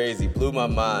was crazy, blew my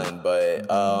mind, but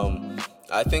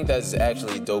I think that's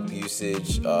actually dope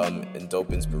usage and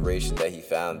dope inspiration that he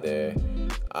found there,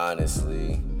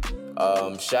 honestly.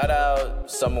 Shout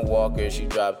out Summer Walker. She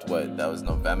dropped, that was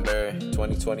November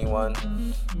 2021.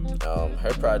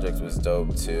 Her project was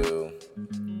dope too.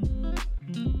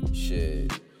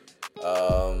 Shit.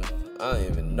 I don't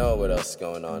even know what else is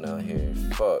going on out here.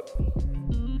 Fuck.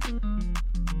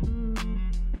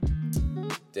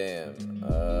 Damn.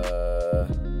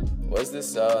 What's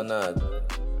this? Nah.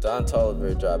 Don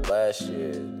Toliver dropped last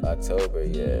year, October,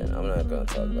 yeah. I'm not gonna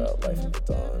talk about Life of the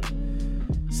Dawn.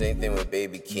 Same thing with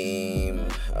Baby Keem.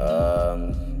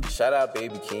 Shout out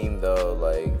Baby Keem though,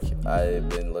 like, I've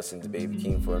been listening to Baby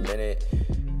Keem for a minute.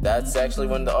 That's actually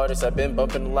one of the artists I've been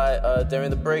bumping a lot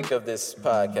during the break of this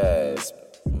podcast.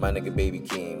 My nigga Baby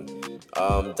Keem.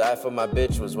 Die For My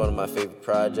Bitch was one of my favorite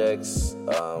projects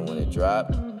when it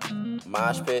dropped.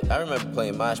 Mosh Pit. I remember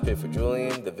playing Mosh Pit for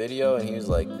Julian, the video, and he was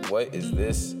like, what is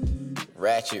this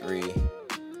ratchetry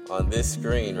on this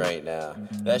screen right now?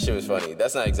 That shit was funny.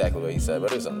 That's not exactly what he said,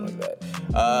 but it was something like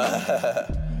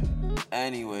that.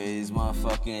 Anyways,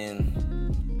 motherfucking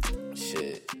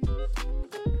shit.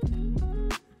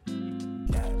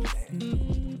 God damn.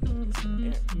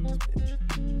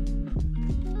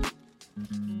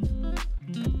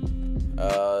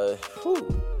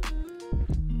 Whew.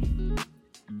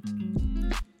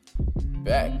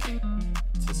 Back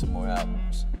to some more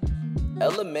albums.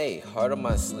 Ella Mai, Heart on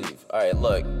My Sleeve. Alright,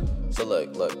 look. So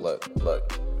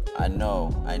look. I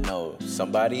know.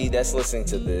 Somebody that's listening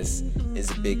to this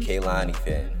is a big Kehlani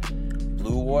fan.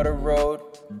 Blue Water Road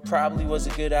probably was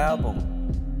a good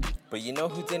album. But you know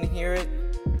who didn't hear it?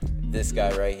 This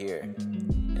guy right here.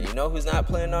 And you know who's not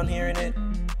planning on hearing it?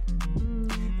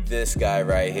 This guy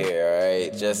right here,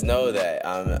 alright? Just know that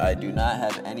I do not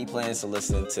have any plans to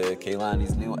listen to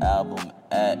Kehlani's new album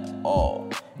at all,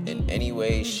 in any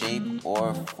way, shape,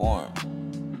 or form.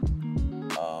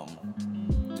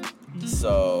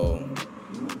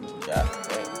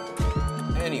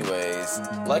 Anyways,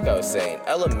 like I was saying,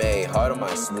 Ella Mai, Heart on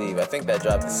My Sleeve, I think that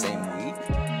dropped the same week.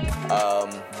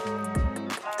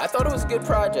 I thought it was a good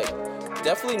project.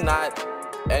 Definitely not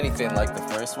anything like the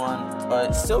first one,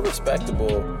 but still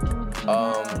respectable.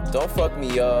 Don't Fuck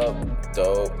Me Up,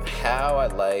 dope. How I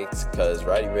liked, cause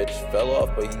Roddy Ricch fell off,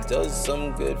 but he does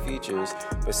some good features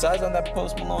besides on that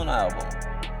Post Malone album.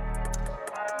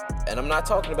 And I'm not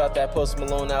talking about that Post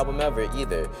Malone album ever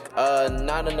either.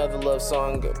 Not Another Love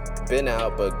Song, been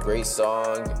out, but great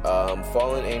song.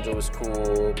 Fallen Angel was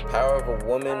cool. Power of a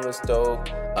Woman was dope.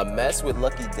 A Mess with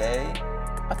Lucky Day,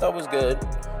 I thought was good.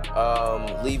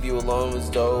 Leave You Alone was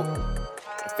dope.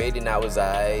 Fading Out was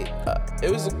aight. It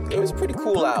was a pretty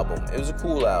cool album. It was a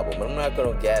cool album, but I'm not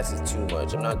gonna gas it too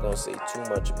much. I'm not gonna say too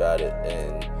much about it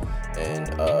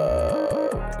and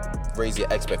raise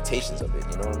your expectations of it.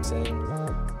 You know what I'm saying?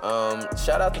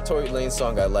 Shout out the Tory Lanez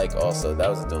song I like also. That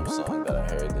was a dope song that I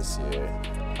heard this year.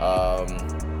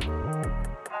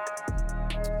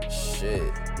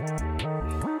 Shit.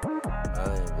 I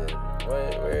don't even.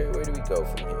 Where do we go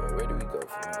from here?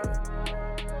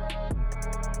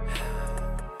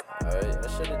 Alright, I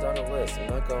should have done a list. I'm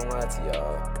not gonna lie to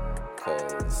y'all.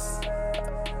 Cause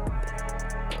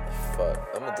fuck,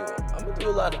 I'm gonna do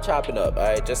a lot of chopping up.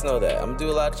 Alright, just know that. I'm gonna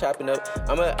do a lot of chopping up.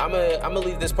 I'm gonna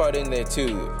leave this part in there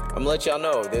too. I'm gonna let y'all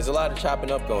know there's a lot of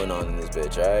chopping up going on in this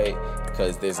bitch, alright?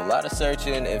 Cause there's a lot of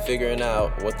searching and figuring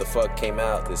out what the fuck came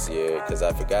out this year, cause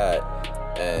I forgot.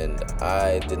 And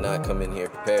I did not come in here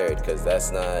prepared, cause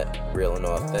that's not real and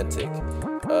authentic.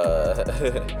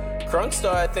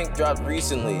 Crunkstar, I think, dropped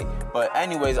recently. But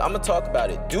anyways, I'm gonna talk about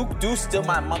it. Duke still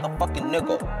my motherfucking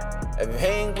nigga. And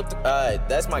hang with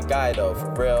that's my guy though,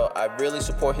 for real. I really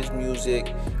support his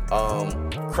music.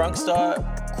 Crunkstar,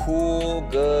 cool,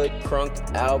 good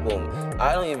crunk album.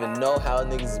 I don't even know how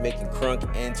niggas is making crunk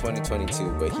in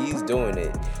 2022, but he's doing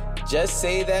it. Just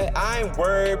say that. I ain't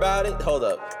worried about it. Hold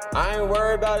up. I ain't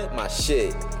worried about it. My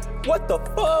shit. What the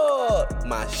fuck?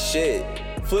 My shit.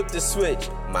 Flip the switch.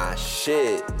 My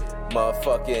shit.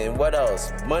 Motherfucking, what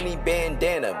else? Money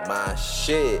Bandana, my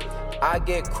shit. I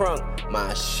Get Crunk,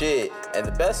 my shit. And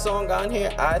the best song on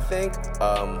here, I think,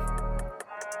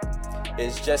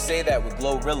 is Just Say That with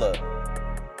Glorilla.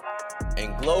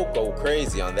 And Glow go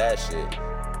crazy on that shit.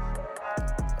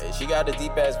 And she got a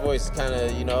deep ass voice,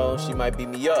 kinda, you know, she might beat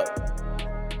me up.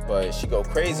 But she go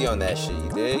crazy on that shit, you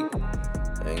dig?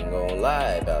 I ain't gonna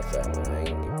lie about that one.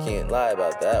 I can't lie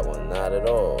about that one, not at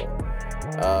all.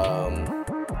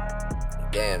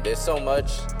 Damn, there's so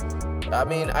much. I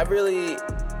mean,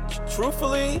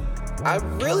 truthfully, I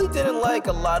really didn't like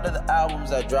a lot of the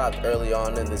albums that dropped early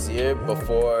on in this year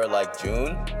before like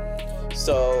June.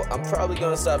 So I'm probably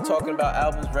gonna stop talking about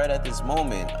albums right at this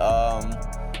moment.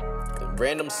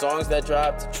 Random songs that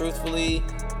dropped, truthfully,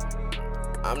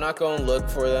 I'm not gonna look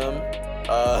for them.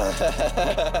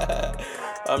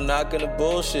 I'm not gonna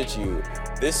bullshit you.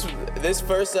 This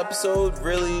first episode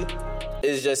really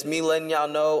is just me letting y'all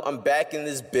know I'm back in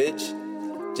this bitch.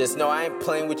 Just know I ain't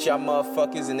playing with y'all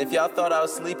motherfuckers. And if y'all thought I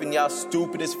was sleeping, y'all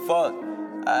stupid as fuck.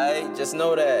 Alright, just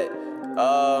know that.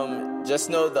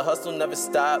 Just know the hustle never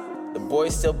stopped. The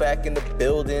boy's still back in the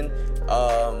building.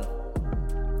 The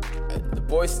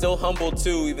boy's still humble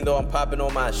too, even though I'm popping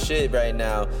on my shit right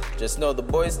now. Just know the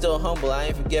boy's still humble. I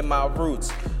ain't forget my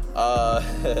roots.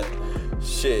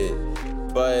 Shit.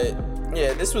 But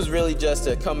yeah, this was really just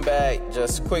a comeback,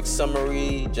 just quick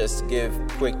summary, just give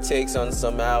quick takes on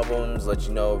some albums, let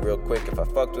you know real quick if I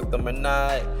fucked with them or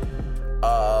not.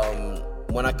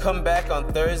 When I come back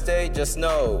on Thursday, just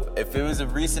know, if it was a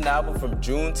recent album from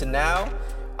June to now,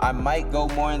 I might go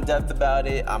more in depth about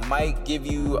it. I might give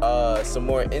you some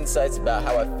more insights about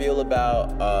how I feel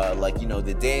about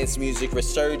the dance music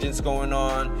resurgence going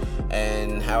on,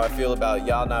 and how I feel about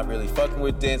y'all not really fucking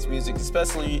with dance music,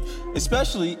 especially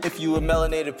if you a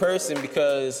melanated person,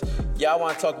 because y'all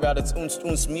want to talk about its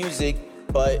uns music,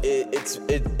 but it's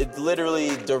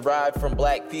literally derived from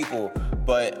black people.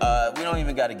 But we don't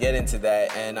even got to get into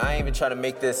that, and I ain't even trying to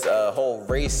make this whole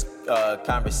race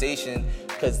conversation,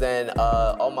 because then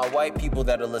all my white people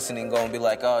that are listening gonna be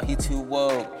like, oh, he too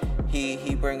woke,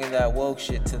 he bringing that woke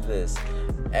shit to this,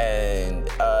 and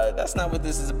that's not what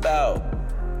this is about.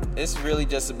 It's really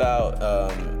just about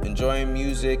enjoying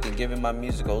music and giving my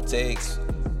musical takes,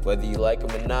 whether you like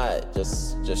them or not.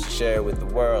 Just share with the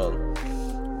world.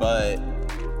 But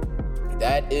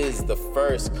that is the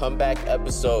first comeback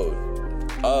episode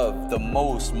of the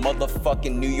most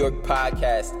motherfucking New York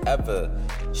podcast ever.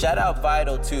 Shout out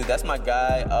Vital too. That's my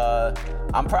guy.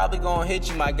 I'm probably gonna hit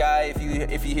you, my guy,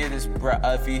 if you hear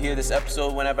this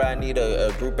episode. Whenever I need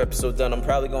a group episode done, I'm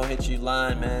probably gonna hit you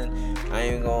line, man. I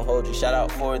ain't gonna hold you. Shout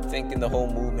out Forward Thinking, the whole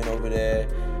movement over there.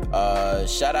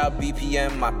 Shout out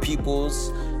BPM, my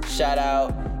peoples. Shout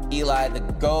out Eli the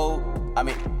GOAT.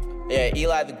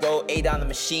 Eli the GOAT, 8 on the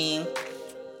Machine.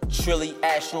 Trilly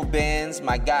Astral Bands,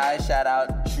 my guy. Shout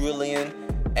out Trillian.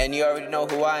 And you already know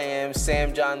who I am,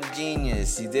 Sam John the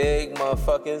Genius. You dig,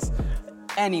 motherfuckers?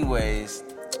 Anyways,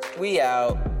 we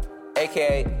out.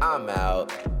 AKA, I'm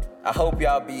out. I hope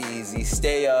y'all be easy.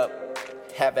 Stay up.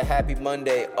 Have a happy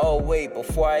Monday. Oh, wait,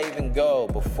 before I even go.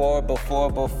 Before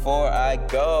I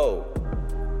go.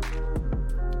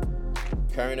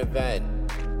 Current event.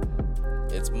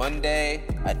 It's Monday.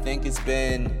 I think it's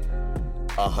been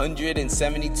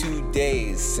 172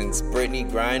 days since Brittany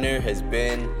Griner has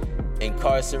been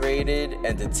incarcerated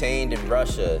and detained in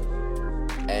Russia.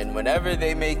 And whenever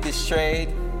they make this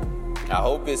trade, I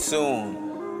hope it's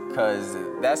soon, cause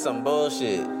that's some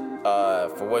bullshit.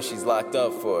 for what she's locked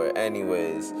up for.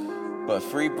 Anyways, but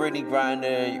free Brittany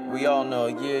Griner. We all know,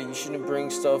 yeah, you shouldn't bring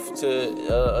stuff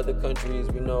to other countries.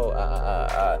 We know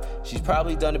she's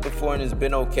probably done it before and it's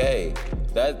been okay.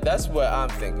 That's what I'm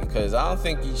thinking, because I don't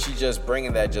think she's just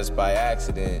bringing that just by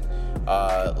accident.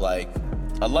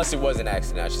 Unless it was an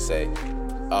accident, I should say.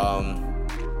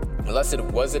 Unless it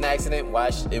was an accident,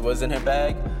 why it was in her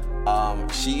bag.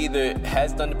 She either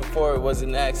has done it before or it was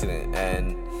an accident,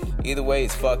 and either way,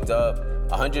 it's fucked up.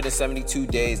 172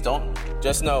 days. Don't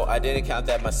just know I didn't count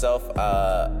that myself.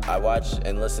 I watched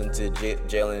and listened to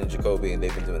Jalen and Jacoby, and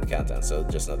they've been doing the countdown, so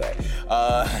just know that.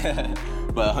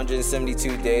 But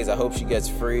 172 days. I hope she gets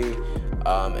free.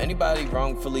 Anybody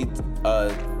wrongfully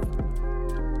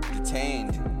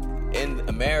detained in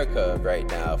America right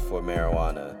now for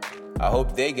marijuana, I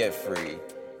hope they get free.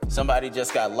 Somebody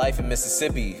just got life in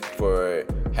Mississippi for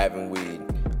having weed.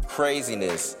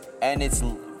 Craziness. And it's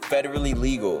federally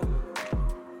legal.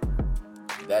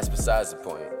 That's besides the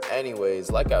point. Anyways,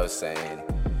 like I was saying,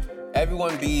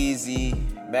 everyone be easy.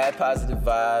 Mad positive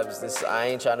vibes. I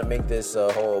ain't trying to make this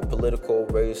a whole political,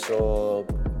 racial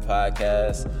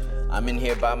podcast. I'm in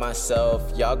here by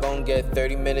myself. Y'all gonna get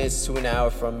 30 minutes to an hour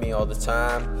from me all the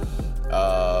time.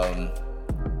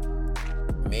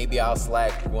 Maybe I'll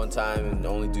slack one time and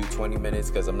only do 20 minutes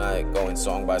because I'm not going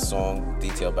song by song,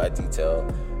 detail by detail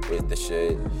with the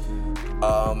shit.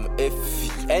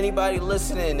 If anybody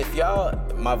listening, if y'all,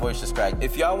 my voice just cracked.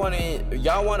 If y'all want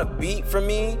a beat from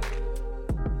me,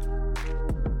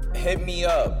 hit me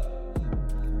up.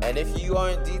 And if you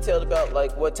aren't detailed about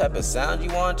like what type of sound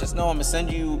you want, just know I'm gonna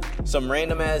send you some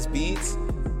random ass beats.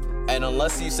 And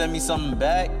unless you send me something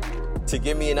back to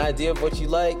give me an idea of what you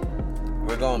like,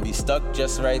 we're gonna be stuck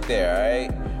just right there,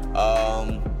 alright?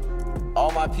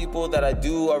 All my people that I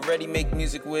do already make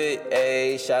music with,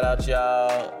 shout out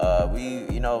y'all.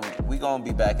 We gonna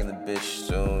be back in the bitch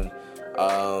soon.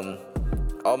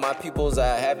 All my peoples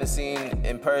I haven't seen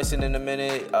in person in a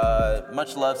minute,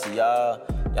 much love to y'all.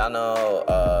 Y'all know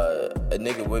a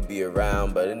nigga would be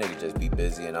around, but a nigga just be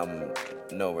busy and I'm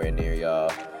nowhere near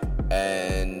y'all.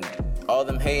 And all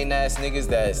them hating ass niggas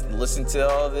that listen to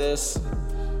all this,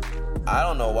 I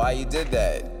don't know why you did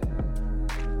that.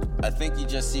 I think you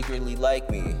just secretly like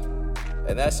me,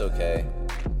 and that's okay.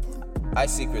 I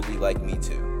secretly like me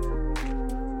too.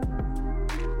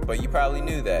 But you probably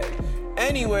knew that.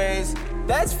 Anyways,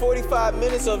 that's 45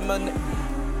 minutes of my...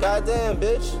 Goddamn,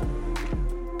 bitch.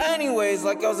 Anyways,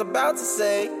 like I was about to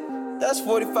say, that's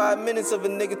 45 minutes of a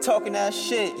nigga talking that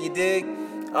shit, you dig?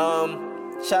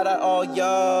 Shout out all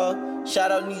y'all.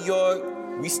 Shout out New York.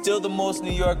 We still the most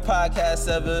New York podcast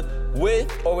ever.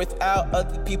 With or without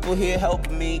other people here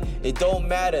helping me, it don't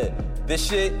matter. This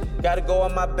shit gotta go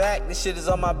on my back. This shit is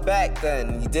on my back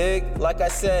then, you dig? Like I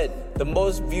said, the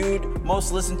most viewed,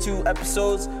 most listened to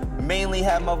episodes mainly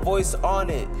have my voice on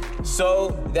it. So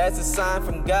that's a sign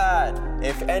from God,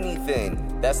 if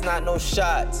anything. That's not no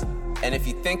shot. And if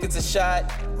you think it's a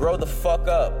shot, grow the fuck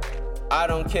up. I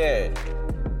don't care.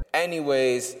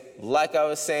 Anyways, like I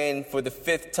was saying for the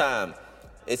 5th time,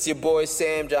 it's your boy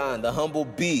Sam John, the Humble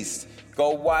Beast. Go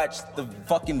watch the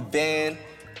fucking band.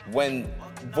 When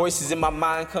Voices in My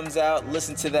Mind comes out,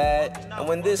 listen to that. And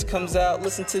when this comes out,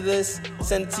 listen to this.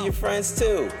 Send it to your friends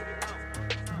too.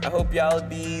 I hope y'all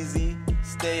be easy,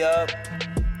 stay up,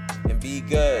 and be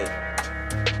good.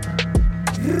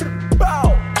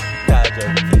 Bow! Nah,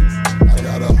 joke, peace. I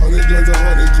got 100 guns,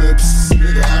 100 clips.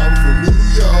 Nigga,